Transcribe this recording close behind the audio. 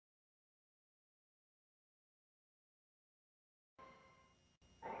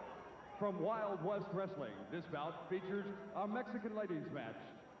from Wild West Wrestling. This bout features a Mexican ladies match.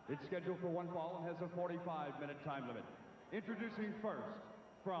 It's scheduled for one fall and has a 45-minute time limit. Introducing first,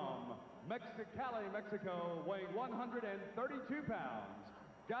 from Mexicali, Mexico, weighing 132 pounds,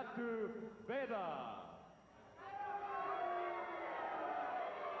 Gatu, Vera.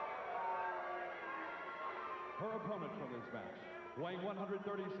 Her opponent for this match, weighing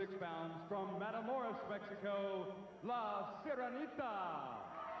 136 pounds, from Matamoros, Mexico, La Sirenita.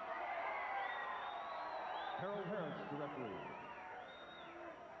 Harold Harris, the referee.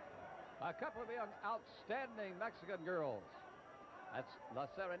 A couple of young, outstanding Mexican girls. That's La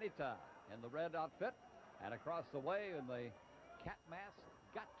Sirenita in the red outfit, and across the way in the cat mask,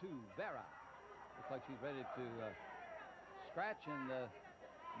 Gatu, Vera. Looks like she's ready to scratch and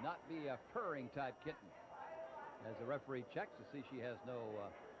not be a purring type kitten. As the referee checks to see she has no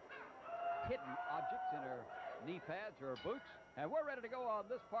hidden objects in her knee pads or her boots. And we're ready to go on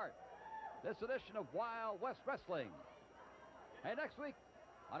this part, this edition of Wild West Wrestling. Hey, next week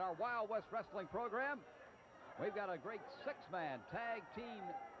on our Wild West Wrestling program, we've got a great six-man tag team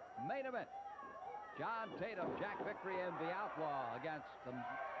main event. John Tatum, Jack Vickery, and the Outlaw against the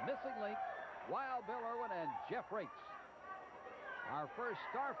missing link, Wild Bill Irwin and Jeff Rakes. Our first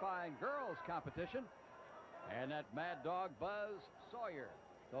Starfine girls competition, and that Mad Dog Buzz Sawyer.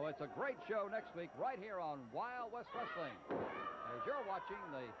 So it's a great show next week right here on Wild West Wrestling. As you're watching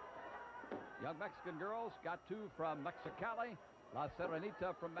the young Mexican girls, Gatu from Mexicali, La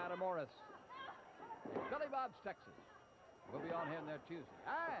Sirenita from Matamoros, Billy Bob's, Texas. We'll be on hand there Tuesday.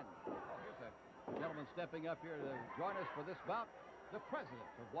 And here's a gentleman stepping up here to join us for this bout, the president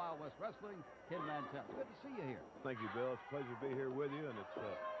of Wild West Wrestling, Ken Mantell. Good to see you here. Thank you, Bill. It's a pleasure to be here with you, and it's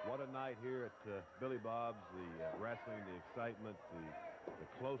what a night here at Billy Bob's. The wrestling, the excitement, the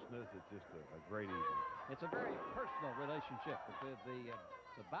closeness. It's just a great evening. It's a very personal relationship with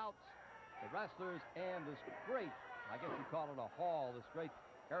the bouts, the wrestlers, and this great, I guess you call it a hall, this great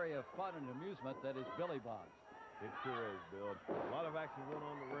area of fun and amusement that is Billy Bob's. It sure is, Bill. A lot of action going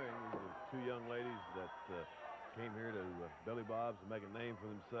on in the ring. These are two young ladies that came here to Billy Bob's to make a name for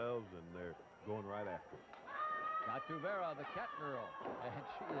themselves, and they're going right after it. Gatu Vera, the cat girl, and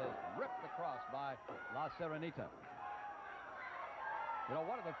she is ripped across by La Sirenita. You know,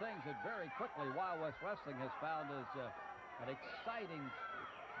 one of the things that very quickly Wild West Wrestling has found is an exciting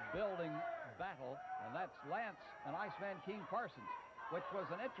building battle, and that's Lance and Iceman King Parsons, which was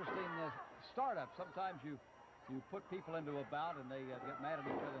an interesting startup. Sometimes you put people into a bout and they get mad at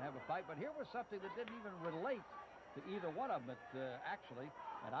each other and have a fight, but here was something that didn't even relate to either one of them, actually,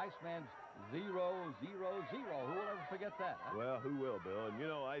 and Iceman's 0-0-0. Who will ever forget that? Huh? Well, who will, Bill? And you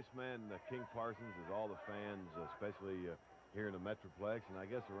know, Iceman King Parsons, is all the fans, especially here in the Metroplex, and I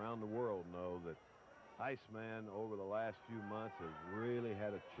guess around the world, know that Iceman over the last few months has really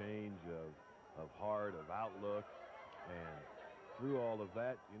had a change of heart, of outlook, and through all of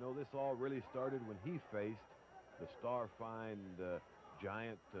that, you know, this all really started when he faced the Starfine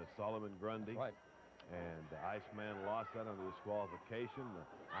giant Solomon Grundy. Right. And Iceman lost that under disqualification.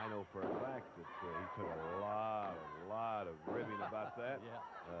 I know for a fact that he took a lot of ribbing about that. Yeah.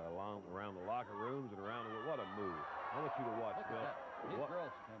 Around the locker rooms and around the... What a move. I want you to watch, Look Bill. at that. These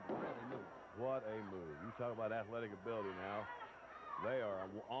girls can really move. What a move. You talk about athletic ability now. They are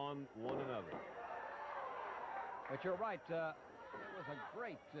on one another. But you're right. It was a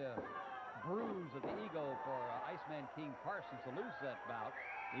great bruise of the ego for Iceman King Parsons to lose that bout,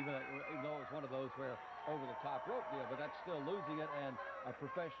 even though it was one of those where over-the-top rope deal, but that's still losing it, and a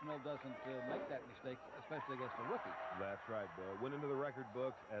professional doesn't make that mistake, especially against a rookie. That's right, Bill. Went into the record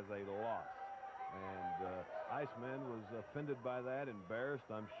books as a loss. And Iceman was offended by that, embarrassed,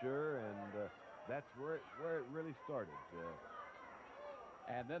 I'm sure, and that's where it really started.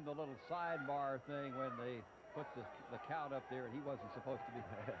 And then the little sidebar thing when they put the count up there and he wasn't supposed to be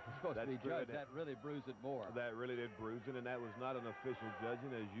judged. That really bruised it more. That really did bruise it, and that was not an official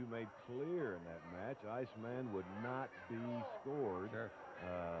judging, as you made clear in that match. Iceman would not be scored. Sure.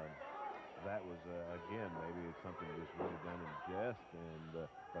 That was, again, maybe it's something just really done in jest, and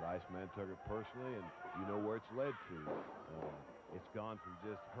but Iceman took it personally, and you know where it's led to. It's gone from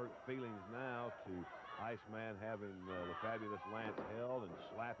just hurt feelings now to Iceman having the fabulous Lance held and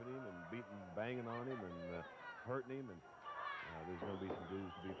slapping him and beating, banging on him and hurting him, and there's going to be some dues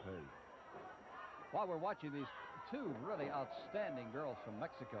to be paid. While we're watching these two really outstanding girls from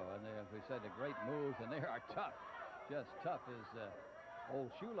Mexico, and they, as we said, the great moves, and they are tough, just tough as old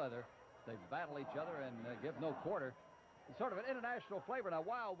shoe leather. They battle each other and give no quarter. It's sort of an international flavor. Now,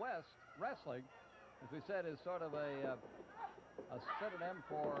 Wild West Wrestling, as we said, is sort of a synonym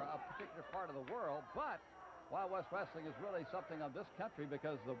for a particular part of the world, but Wild West Wrestling is really something of this country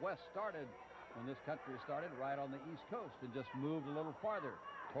because the West started, when this country started, right on the East Coast and just moved a little farther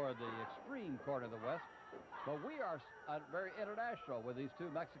toward the extreme corner of the West. But we are very international with these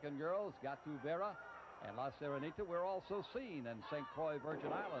two Mexican girls, Gatu, Vera, and La Sirenita. We're also seen in St. Croix, Virgin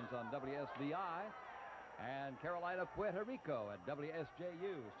Islands on WSBI and Carolina, Puerto Rico at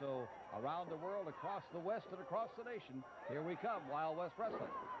WSJU. So around the world, across the West and across the nation, here we come, Wild West Wrestling.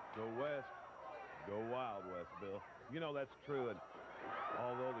 Go West. Go Wild West, Bill. You know that's true, and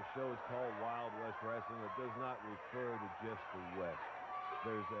although the show is called Wild West Wrestling, it does not refer to just the West.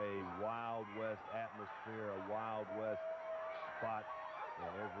 There's a Wild West atmosphere, a Wild West spot in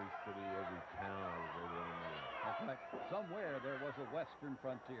every city, every town I was ever in. That's right. Somewhere there was a western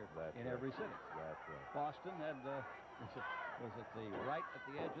frontier in every city. That's right. Boston had, was it the right at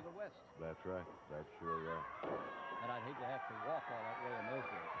the edge of the West? That's right. That's sure right. And I'd hate to have to walk all that way in those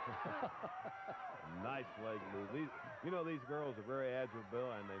days. Nice leg move. These girls are very agile, Bill,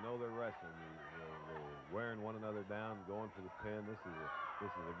 and they know they're wrestling. They're wearing one another down, going for the pin. This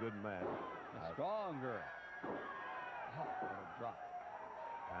is a good match. A strong girl. Oh, what a drop.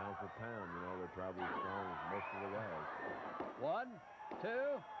 Pound for pound, they're probably as strong as most of the guys. 1,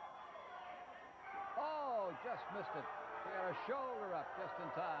 2. Oh, just missed it. She got her shoulder up just in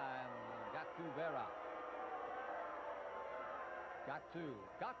time. Gatu Vera.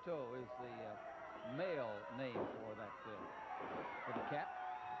 Gatu is the male name for that for the cat.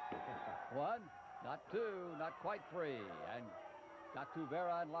 1, not 2, not quite 3, and Gatu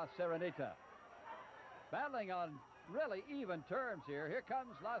Vera and La Sirenita battling on really even terms here. Here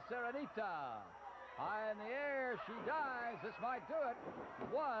comes La Sirenita. High in the air, she dives. This might do it.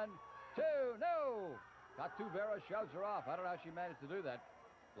 1, 2, no! Gatu Vera shoves her off. I don't know how she managed to do that.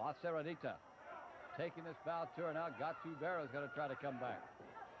 La Sirenita taking this bout to her now. Gatu Vera is going to try to come back.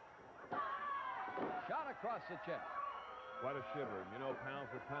 Shot across the chest. Quite a shiver. Pound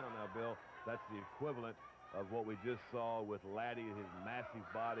for pound now, Bill, that's the equivalent of what we just saw with Laddie, his massive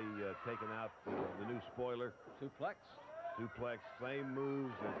body taking out the new spoiler. Suplex, same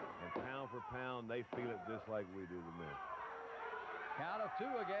moves, and pound for pound, they feel it just like we do, the men. Count of 2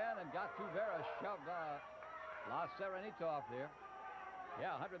 again, and Gatu Vera shoved La Sirenita off there.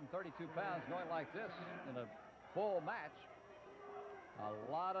 Yeah, 132 pounds going like this in a full match.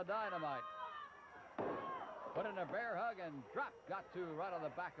 A lot of dynamite. Put in a bear hug and dropped Gatu right on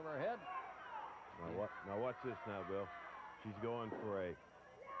the back of her head. Now watch this now, Bill. She's going for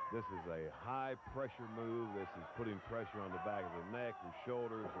this is a high pressure move. This is putting pressure on the back of her neck, her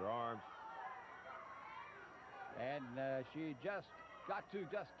shoulders, her arms. And Gatu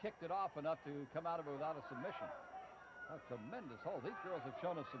just kicked it off enough to come out of it without a submission. A tremendous hold. These girls have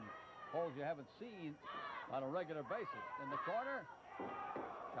shown us some holds you haven't seen on a regular basis. In the corner,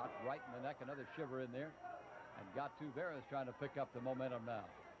 shot right in the neck, another shiver in there. And Gatu Vera is trying to pick up the momentum now.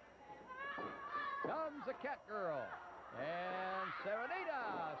 Comes the cat girl. And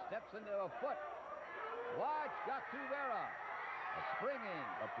Sirenita steps into a foot. Watch Gatu Vera. Springing.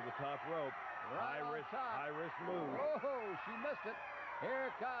 Up to the top rope. Right high risk move. Oh, she missed it. Here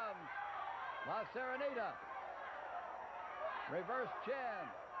comes La Sirenita. Reverse chin.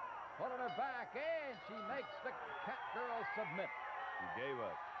 Pulling her back, and she makes the cat girl submit. She gave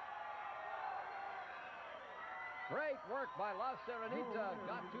up. Great work by La Sirenita.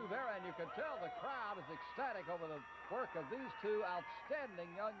 Gatu Vera, and you can tell the crowd is ecstatic over the work of these two outstanding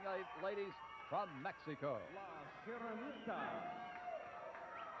young ladies from Mexico.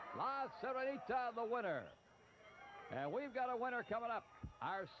 La Sirenita, the winner. And we've got a winner coming up.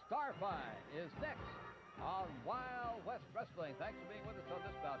 Our star fight is next on Wild West Wrestling. Thanks for being with us on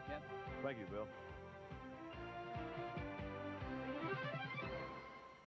this bout, Ken. Thank you, Bill.